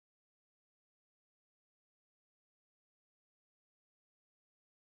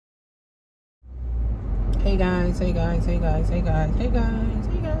Hey guys.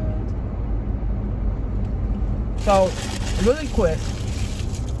 So, really quick,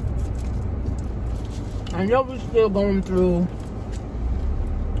 I know we're still going through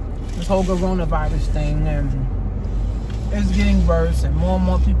this whole coronavirus thing, and it's getting worse, and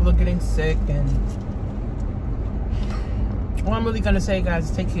more people are getting sick, and all I'm really gonna say, guys,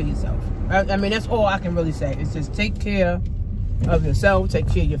 is take care of yourself. I mean, that's all I can really say. It's just take care of yourself, take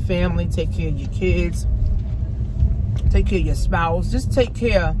care of your family, take care of your kids, take care of your spouse. Just take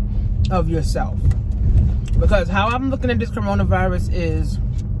care of yourself. Because how I'm looking at this coronavirus is,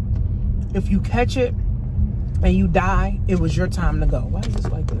 if you catch it and you die, it was your time to go. Why is this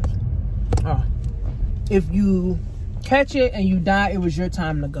like this? Oh. If you catch it and you die, it was your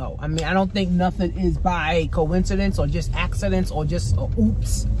time to go. I mean, I don't think nothing is by coincidence or just accidents or just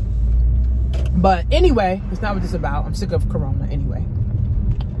oops. But anyway, it's not what this is about. I'm sick of corona anyway.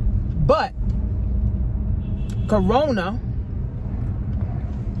 But corona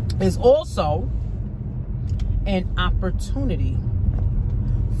is also an opportunity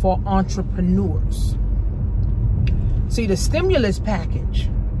for entrepreneurs. See, the stimulus package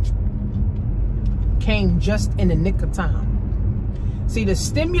came just in the nick of time. See, the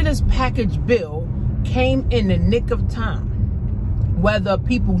stimulus package bill came in the nick of time. Whether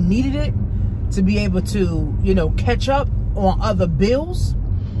people needed it to be able to, you know, catch up on other bills.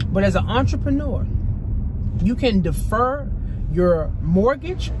 But as an entrepreneur, you can defer your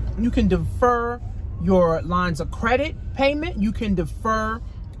mortgage. You can defer your lines of credit payment. You can defer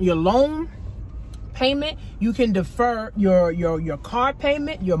your loan payment. You can defer your car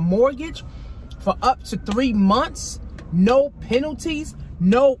payment, your mortgage for up to 3 months. No penalties,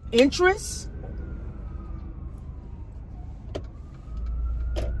 no interest.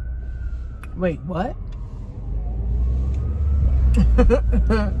 Wait, what?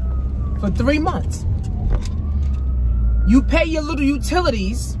 For 3 months. You pay your little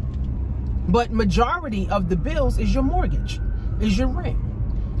utilities, but majority of the bills is your mortgage, is your rent,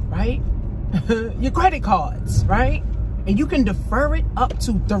 right? Your credit cards, right? And you can defer it up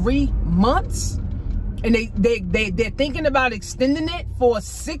to 3 months. And they're thinking about extending it for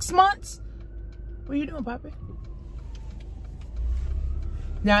 6 months. What are you doing, Poppy?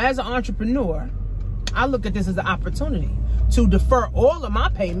 Now, as an entrepreneur, I look at this as an opportunity to defer all of my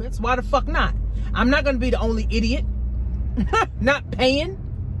payments. Why the fuck not? I'm not going to be the only idiot not paying.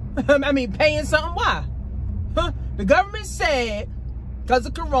 I mean, paying something. Why? The government said because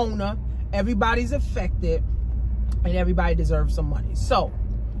of corona, everybody's affected and everybody deserves some money. So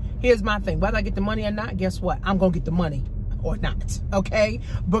here's my thing. Whether I get the money or not, guess what? I'm going to get the money or not. Okay?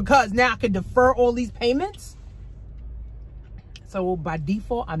 Because now I can defer all these payments. So by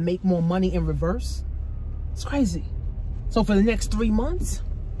default, I make more money in reverse. It's crazy. So for the next 3 months,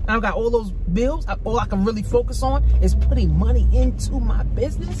 I've got all those bills. All I can really focus on is putting money into my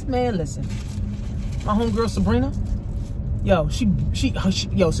business. Man, listen. My homegirl Sabrina, yo,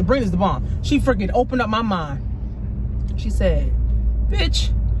 yo, Sabrina's the bomb. She freaking opened up my mind. She said,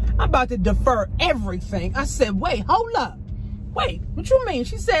 bitch, I'm about to defer everything. I said, wait, hold up. Wait, what you mean?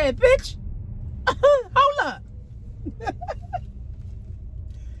 She said, bitch, hold up.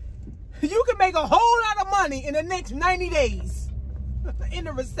 You can make a whole lot of money in the next 90 days in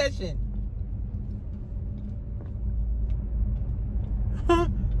a recession.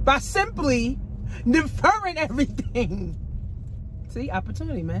 By simply deferring everything. See,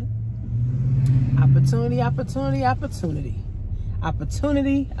 opportunity, man. Opportunity, opportunity, opportunity.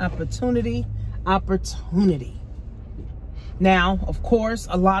 Opportunity, opportunity, opportunity. Now, of course,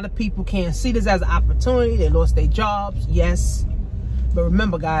 a lot of people can't see this as an opportunity. They lost their jobs, yes. But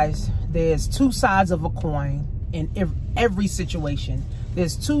remember, guys, there's two sides of a coin in every situation.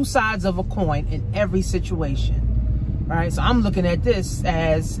 There's two sides of a coin in every situation. All right, so I'm looking at this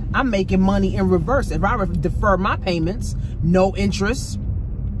as I'm making money in reverse. If I defer my payments, no interest,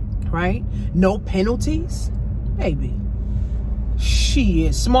 right? No penalties, baby.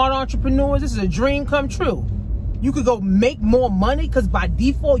 Shit, smart entrepreneurs, this is a dream come true. You could go make more money because by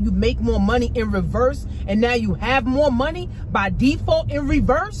default, you make more money in reverse. And now you have more money by default in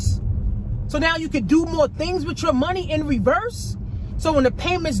reverse. So now you could do more things with your money in reverse. So when the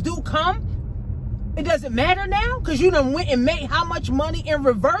payments do come, it doesn't matter now because you done went and made how much money in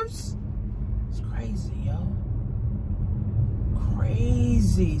reverse? It's crazy, yo.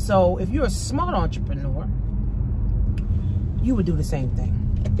 Crazy. So if you're a smart entrepreneur, you would do the same thing.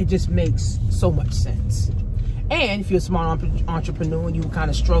 It just makes so much sense. And if you're a smart entrepreneur and you were kind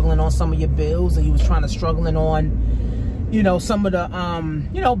of struggling on some of your bills and you was trying to struggling on, you know, some of the,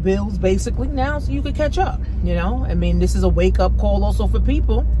 you know, bills basically now so you could catch up, you know. I mean, this is a wake up call also for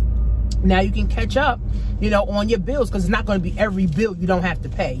people Now you can catch up, you know, on your bills, because it's not going to be every bill you don't have to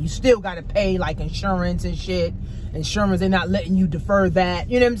pay. You still got to pay like insurance and shit. Insurance, they're not letting you defer that.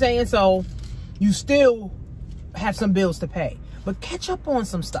 You know what I'm saying? So you still have some bills to pay. But catch up on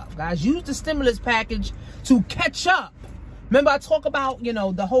some stuff, guys. Use the stimulus package to catch up. Remember I talk about, you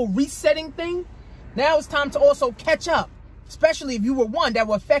know, the whole resetting thing? Now it's time to also catch up. Especially if you were one that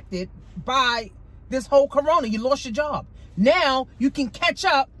were affected by this whole corona. You lost your job. Now you can catch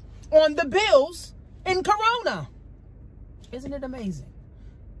up on the bills in corona. Isn't it amazing?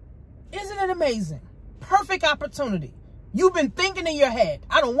 Isn't it amazing? Perfect opportunity. You've been thinking in your head,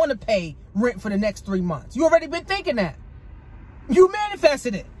 I don't want to pay rent for the next 3 months. You already been thinking that. You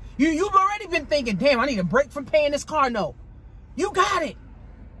manifested it. You've already been thinking, damn, I need a break from paying this car note. You got it.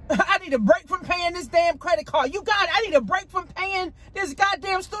 I need a break from paying this damn credit card. You got it. I need a break from paying this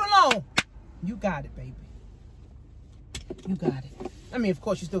goddamn student loan. You got it, baby. You got it. I mean, of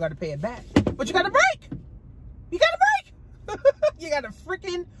course, you still got to pay it back. But you got a break. You got a break. You got a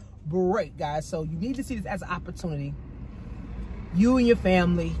freaking break, guys. So you need to see this as an opportunity. You and your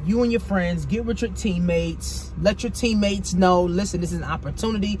family, you and your friends, get with your teammates. Let your teammates know, listen, this is an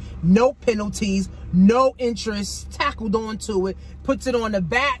opportunity. No penalties, no interest, tackled onto it. Puts it on the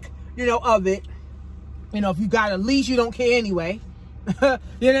back, you know, of it. You know, if you got a lease, you don't care anyway. You know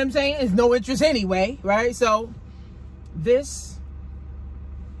what I'm saying? It's no interest anyway, right? So this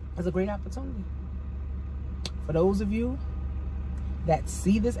is a great opportunity. For those of you that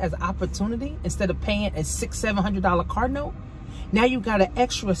see this as an opportunity, instead of paying a $600-700 car note, now you got an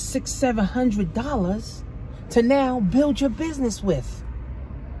extra $600-700 to now build your business with.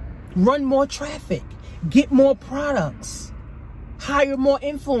 Run more traffic, get more products, hire more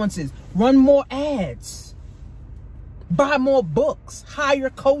influencers, run more ads, buy more books, hire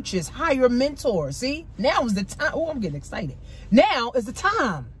coaches, hire mentors. See, now is the time. Oh, I'm getting excited. Now is the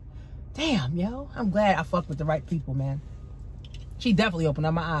time. Damn, yo, I'm glad I fucked with the right people, man. She definitely opened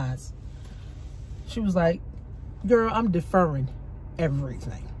up my eyes. She was like, girl, I'm deferring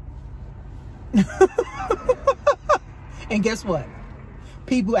everything. And guess what?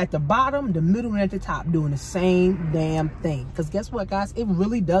 People at the bottom, the middle, and at the top doing the same damn thing. Because guess what, guys? It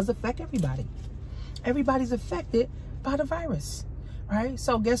really does affect everybody. Everybody's affected by the virus, right?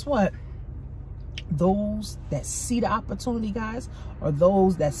 So guess what? Those that see the opportunity, guys, are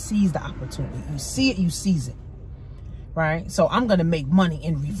those that seize the opportunity. You see it, you seize it, right? So I'm going to make money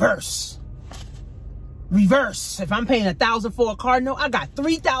in reverse. Reverse. If I'm paying $1,000 for a car note, I got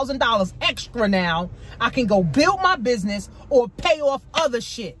 $3,000 extra now. I can go build my business or pay off other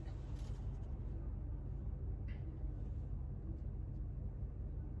shit.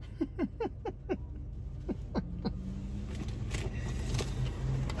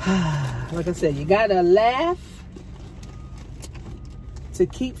 Like I said, you gotta laugh to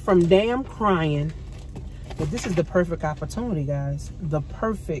keep from damn crying. But this is the perfect opportunity, guys. The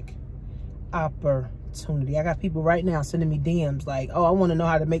perfect opportunity. I got people right now sending me DMs like, oh, I want to know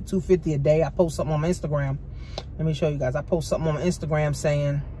how to make $250 a day. I post something on my Instagram. Let me show you guys. I post something on my Instagram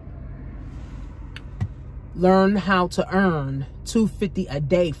saying, learn how to earn $250 a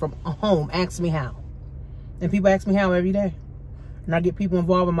day from home. Ask me how. And people ask me how every day. And I get people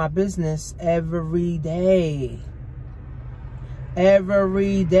involved in my business every day.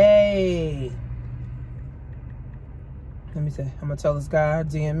 Every day. Let me say, I'm going to tell this guy,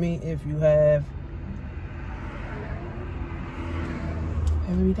 DM me if you have.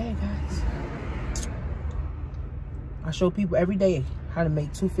 Every day, guys. I show people every day how to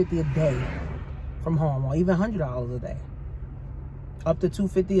make $250 a day from home, or even $100 a day. Up to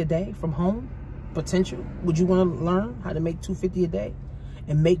 $250 a day from home. Potential. Would you want to learn how to make $250 a day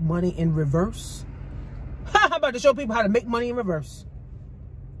and make money in reverse? I'm about to show people how to make money in reverse.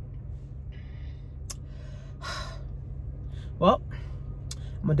 Well,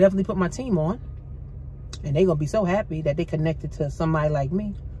 I'm gonna definitely put my team on, and they're gonna be so happy that they connected to somebody like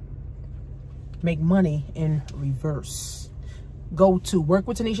me. Make money in reverse. Go to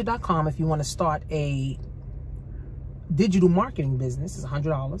workwithtanisha.com if you want to start a digital marketing business. It's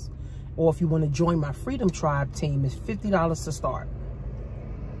 $100. Or if you want to join my Freedom Tribe team, it's $50 to start.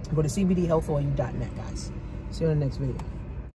 Go to cbdhealthoil.net, guys. See you in the next video.